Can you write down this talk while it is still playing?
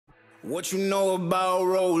What you know about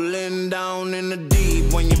rolling down in the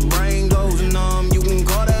deep? When your brain goes numb, you can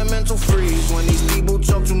call that mental freeze. When these people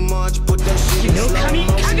talk too much, put that shit in slow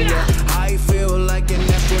motion. Yeah, I feel like an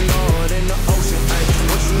astronaut in the ocean. Ay,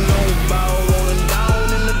 what you know about rolling down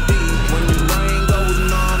in the deep? When your brain goes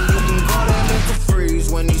numb, you can call that mental freeze.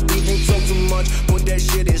 When these people talk too much, put that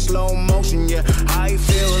shit in slow motion. Yeah, I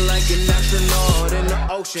feel like an astronaut in the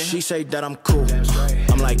ocean. She say that I'm cool.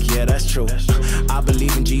 I'm like, yeah, that's true. I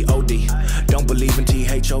believe in G-O-D, don't believe in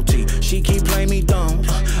T-H-O-T. She keep playing me dumb,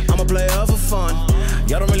 I'm a player for fun.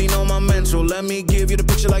 Y'all don't really know my mental, let me give you the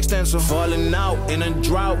picture like stencil. Falling out in a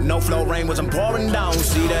drought, no flow, rain wasn't pouring down.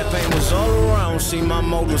 See, that pain was all around, see, my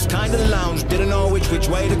mode was kinda lounge. Didn't know which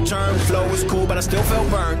way to turn, flow was cool, but I still felt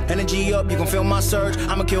burned. Energy up, you can feel my surge,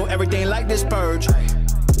 I'ma kill everything like this purge.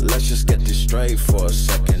 Let's just get this straight for a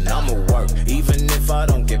second. I'ma work, even if I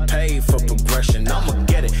don't get paid for progression. I'ma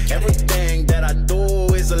get it. Everything that I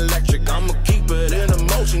do is electric. I'ma keep it in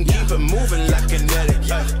motion, keep it moving like kinetic.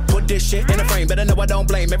 Put this shit in a frame, better know I don't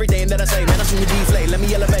blame everything that I say. Man, I'm seeing you deflate. Let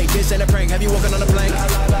me elevate. This ain't a prank. Have you walking on a plane?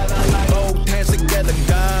 Both hands together,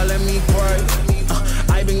 God, let me pray.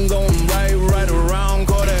 I've been going right around,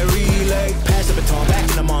 call that relay. Pass the baton, back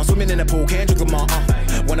in the mall, swimming in the pool, can't drink them all.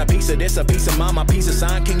 Want a piece of this, a piece of mine, my piece of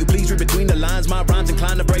sign. Can you please read between the lines? My rhymes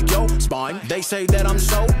inclined to break your spine. They say that I'm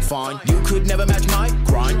so fine, you could never match my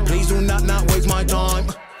grind. Please do not waste my time.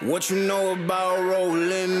 What you know about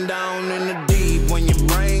rolling down in the deep? When your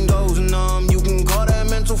brain goes numb, you can call that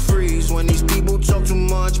mental freeze. When these people talk too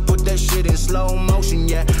much, put that shit in slow motion.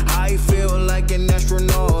 Yeah, I feel like an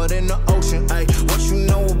astronaut in the ocean.